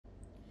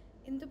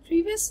In the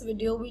previous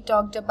video, we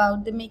talked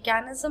about the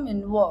mechanism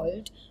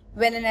involved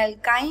when an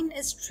alkyne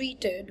is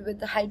treated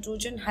with the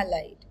hydrogen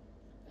halide.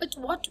 But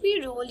what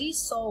we really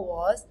saw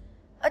was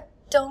a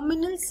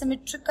terminal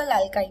symmetrical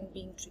alkyne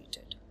being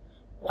treated.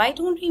 Why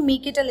don't we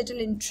make it a little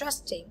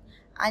interesting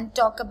and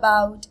talk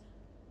about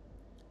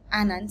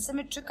an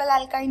unsymmetrical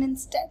alkyne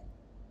instead?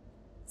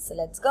 So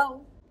let's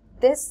go.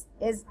 This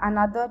is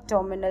another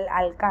terminal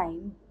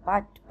alkyne,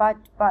 but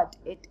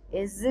it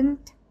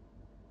isn't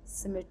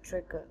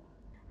symmetrical.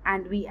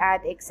 And we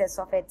add excess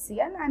of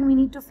HCl and we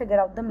need to figure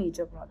out the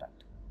major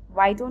product.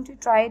 Why don't you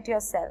try it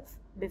yourself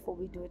before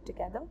we do it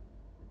together?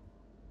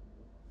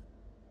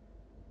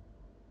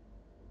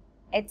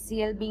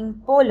 HCl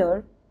being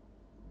polar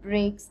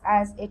breaks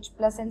as H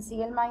plus and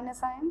Cl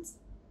minus ions.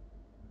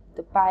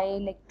 The pi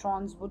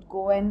electrons would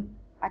go and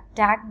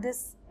attack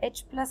this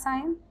H plus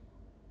ion.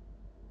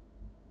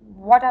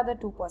 What are the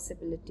two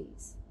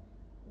possibilities?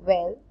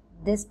 Well,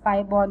 this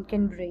pi bond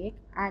can break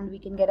and we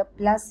can get a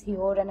plus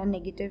here and a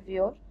negative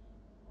here,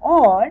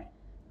 or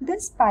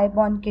this pi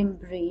bond can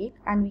break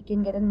and we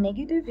can get a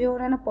negative here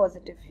and a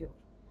positive here.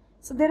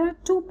 So there are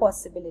two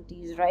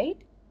possibilities, right?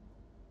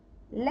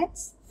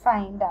 Let's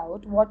find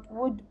out what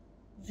would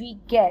we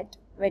get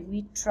when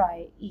we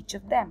try each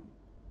of them.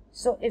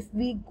 So if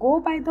we go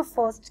by the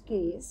first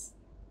case,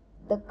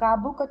 the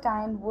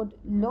carbocation would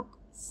look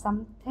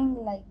something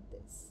like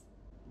this.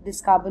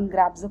 This carbon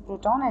grabs the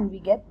proton and we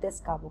get this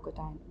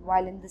carbocation.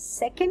 While in the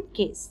second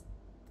case,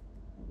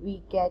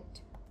 we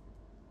get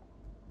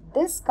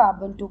this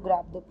carbon to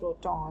grab the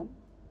proton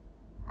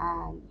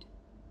and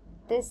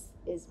this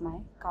is my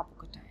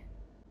carbocation.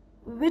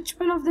 Which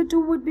one of the two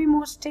would be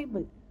more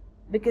stable?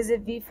 Because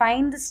if we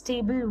find the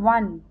stable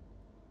one,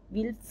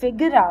 we'll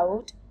figure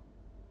out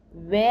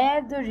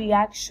where the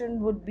reaction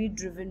would be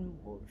driven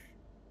more,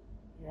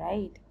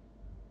 right?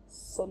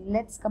 So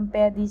let's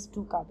compare these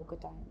two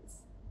carbocations.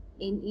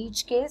 In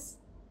each case,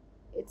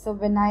 it's a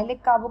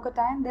vinylic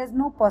carbocation. There's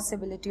no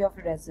possibility of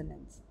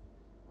resonance.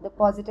 The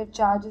positive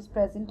charge is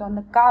present on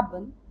the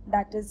carbon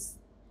that is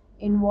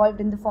involved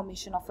in the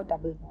formation of a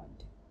double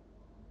bond.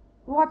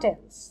 What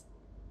else?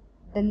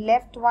 The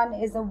left one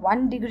is a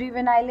 1 degree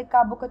vinylic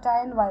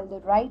carbocation while the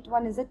right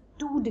one is a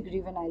 2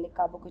 degree vinylic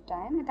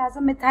carbocation. It has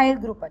a methyl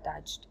group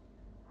attached.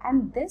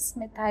 And this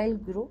methyl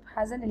group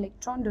has an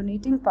electron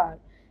donating power.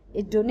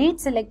 It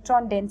donates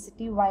electron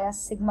density via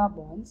sigma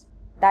bonds.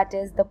 That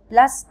is the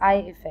plus I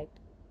effect.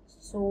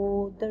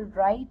 So the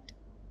right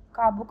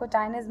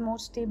carbocation is more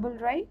stable,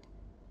 right?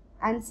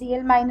 And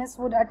Cl minus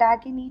would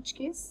attack in each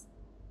case.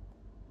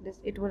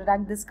 It would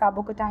attack this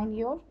carbocation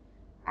here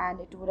and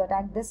it would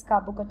attack this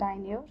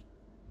carbocation here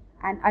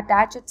and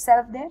attach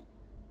itself there,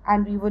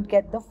 and we would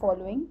get the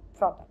following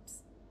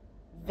products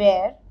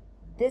where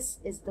this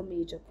is the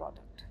major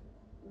product.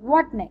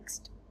 What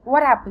next?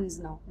 What happens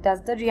now?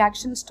 Does the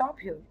reaction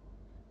stop here?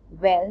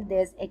 Well,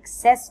 there's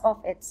excess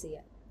of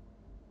HCl.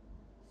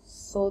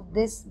 So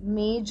this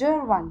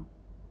major one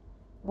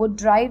would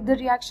drive the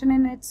reaction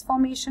in its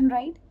formation,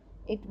 right?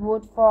 It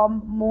would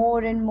form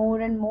more and more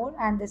and more,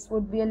 and this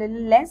would be a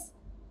little less.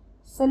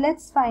 So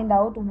let's find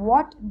out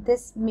what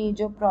this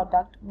major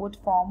product would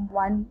form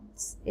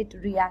once it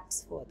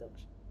reacts further.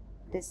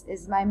 This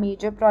is my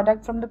major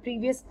product from the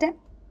previous step.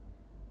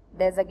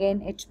 There's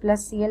again H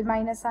plus Cl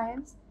minus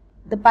ions.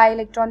 The pi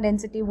electron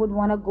density would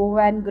want to go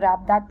and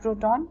grab that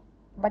proton.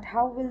 But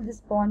how will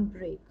this bond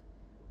break?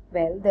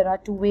 Well, there are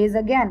two ways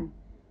again.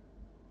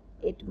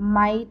 It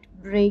might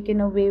break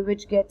in a way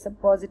which gets a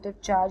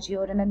positive charge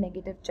here and a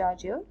negative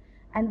charge here,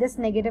 and this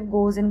negative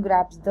goes and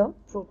grabs the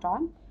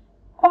proton,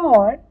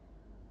 or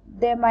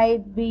there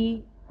might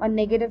be a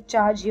negative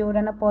charge here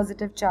and a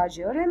positive charge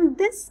here, and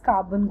this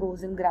carbon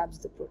goes and grabs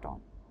the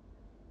proton.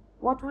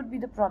 What would be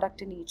the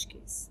product in each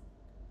case?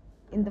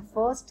 In the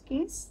first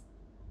case,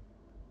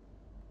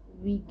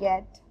 we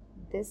get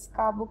this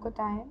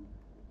carbocation,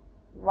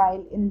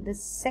 while in the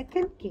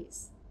second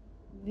case,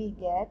 we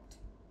get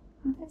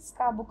this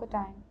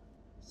carbocation.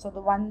 So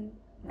the one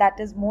that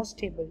is more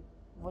stable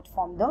would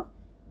form the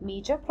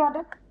major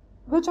product.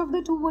 Which of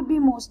the two would be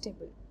more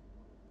stable?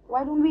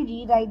 Why don't we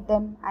rewrite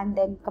them and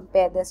then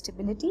compare their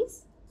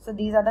stabilities? So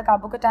these are the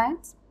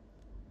carbocations.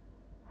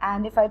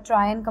 And if I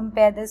try and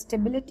compare their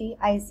stability,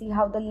 I see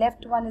how the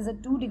left one is a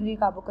 2 degree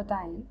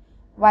carbocation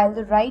while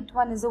the right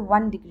one is a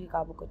 1 degree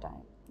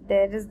carbocation.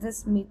 There is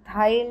this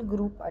methyl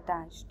group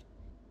attached.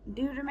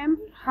 Do you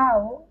remember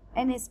how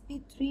an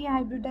sp3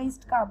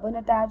 hybridized carbon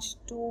attached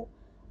to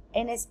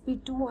an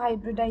sp2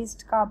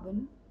 hybridized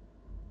carbon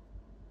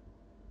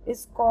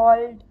is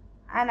called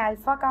an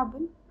alpha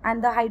carbon,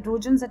 and the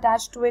hydrogens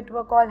attached to it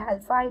were called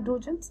alpha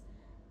hydrogens,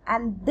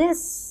 and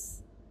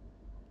this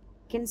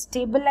can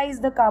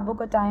stabilize the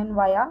carbocation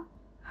via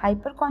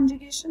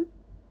hyperconjugation,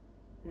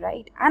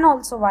 right, and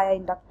also via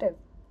inductive.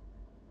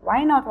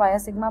 Why not via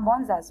sigma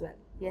bonds as well?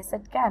 Yes,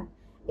 it can.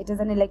 It is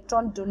an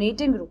electron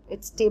donating group.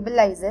 It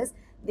stabilizes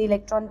the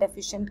electron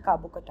deficient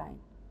carbocation.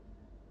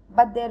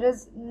 But there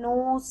is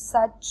no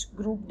such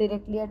group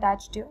directly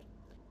attached here.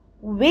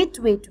 Wait.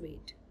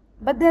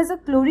 But there's a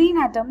chlorine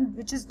atom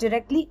which is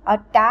directly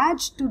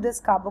attached to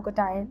this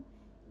carbocation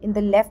in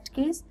the left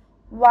case,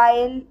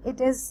 while it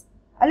is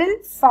a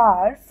little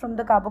far from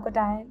the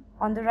carbocation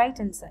on the right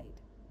hand side.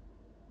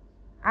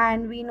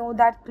 And we know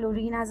that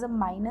chlorine has a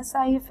minus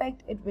I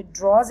effect. It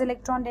withdraws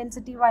electron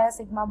density via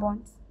sigma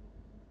bonds.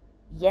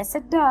 Yes,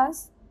 it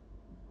does,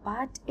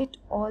 but it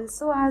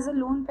also has a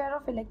lone pair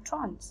of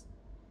electrons.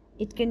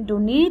 It can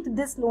donate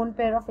this lone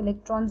pair of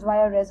electrons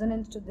via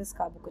resonance to this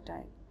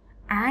carbocation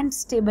and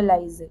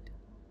stabilize it.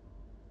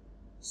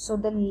 So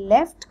the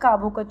left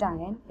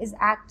carbocation is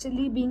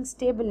actually being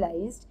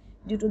stabilized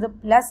due to the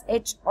plus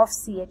H of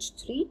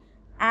CH3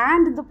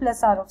 and the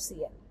plus R of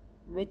Cl,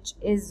 which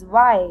is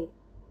why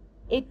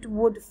it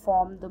would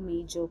form the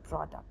major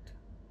product,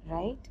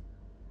 right?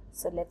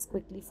 So let's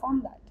quickly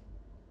form that.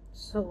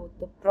 So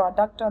the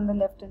product on the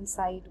left hand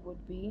side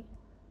would be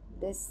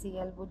this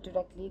Cl would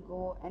directly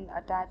go and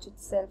attach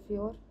itself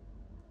here.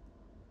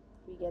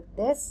 We get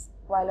this,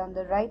 while on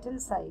the right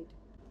hand side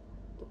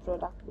the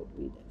product would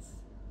be this.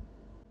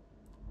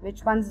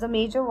 Which one's the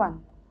major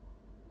one?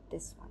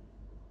 This one,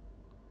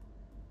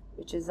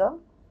 which is a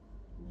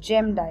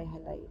gem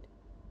dihalide,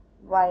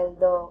 while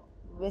the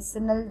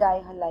vicinal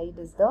dihalide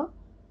is the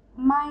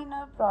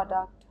minor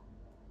product.